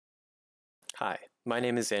Hi, my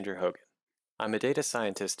name is Andrew Hogan. I'm a data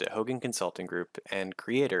scientist at Hogan Consulting Group and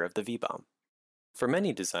creator of the vBOM. For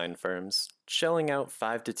many design firms, shelling out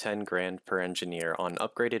 5 to 10 grand per engineer on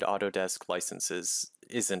upgraded Autodesk licenses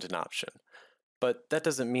isn't an option, but that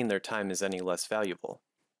doesn't mean their time is any less valuable.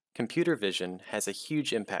 Computer vision has a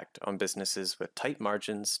huge impact on businesses with tight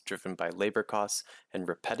margins driven by labor costs and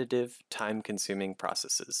repetitive, time-consuming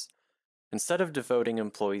processes. Instead of devoting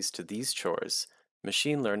employees to these chores,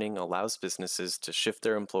 machine learning allows businesses to shift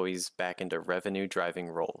their employees back into revenue-driving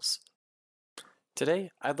roles.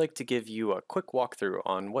 Today, I'd like to give you a quick walkthrough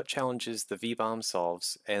on what challenges the vBOM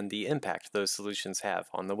solves and the impact those solutions have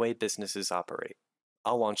on the way businesses operate.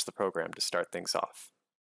 I'll launch the program to start things off.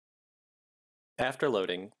 After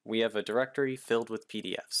loading, we have a directory filled with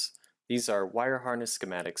PDFs. These are wire harness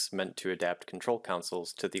schematics meant to adapt control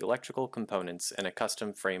consoles to the electrical components in a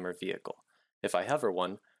custom frame or vehicle. If I hover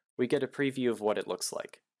one, we get a preview of what it looks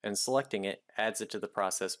like, and selecting it adds it to the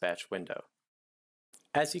process batch window.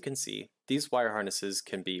 As you can see, these wire harnesses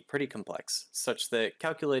can be pretty complex, such that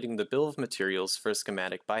calculating the bill of materials for a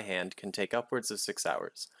schematic by hand can take upwards of 6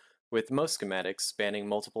 hours, with most schematics spanning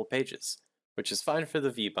multiple pages, which is fine for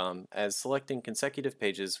the vBOM, as selecting consecutive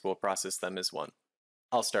pages will process them as one.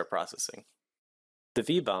 I'll start processing. The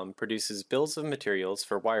vBOM produces bills of materials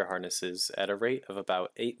for wire harnesses at a rate of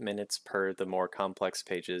about 8 minutes per the more complex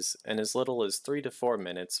pages and as little as 3 to 4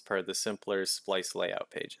 minutes per the simpler splice layout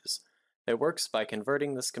pages. It works by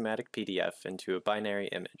converting the schematic PDF into a binary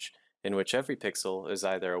image, in which every pixel is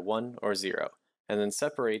either a 1 or 0, and then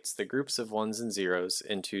separates the groups of 1s and 0s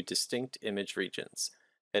into distinct image regions.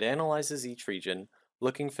 It analyzes each region,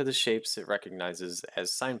 looking for the shapes it recognizes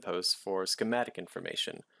as signposts for schematic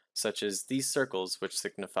information, such as these circles which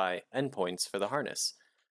signify endpoints for the harness.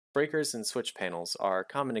 Breakers and switch panels are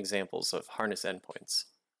common examples of harness endpoints.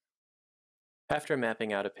 After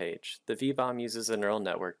mapping out a page, the vBOM uses a neural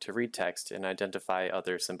network to read text and identify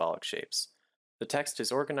other symbolic shapes. The text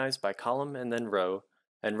is organized by column and then row,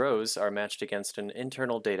 and rows are matched against an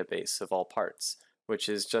internal database of all parts, which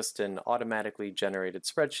is just an automatically generated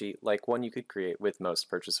spreadsheet like one you could create with most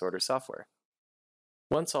purchase order software.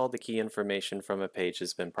 Once all the key information from a page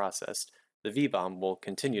has been processed, the vBOM will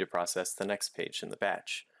continue to process the next page in the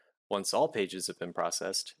batch. Once all pages have been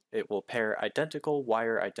processed, it will pair identical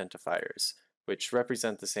wire identifiers, which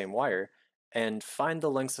represent the same wire, and find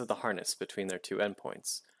the lengths of the harness between their two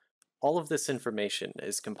endpoints. All of this information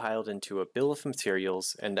is compiled into a bill of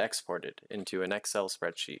materials and exported into an Excel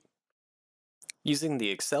spreadsheet. Using the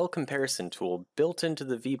Excel comparison tool built into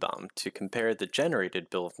the vBOM to compare the generated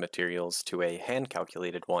bill of materials to a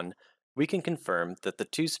hand-calculated one, we can confirm that the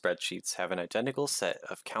two spreadsheets have an identical set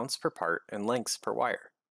of counts per part and lengths per wire.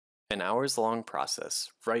 An hours-long process,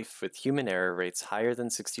 rife with human error rates higher than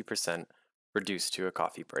 60%, reduced to a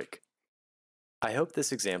coffee break. I hope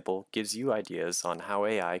this example gives you ideas on how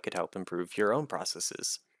AI could help improve your own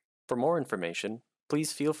processes. For more information,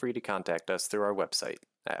 please feel free to contact us through our website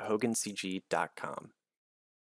at hogancg.com.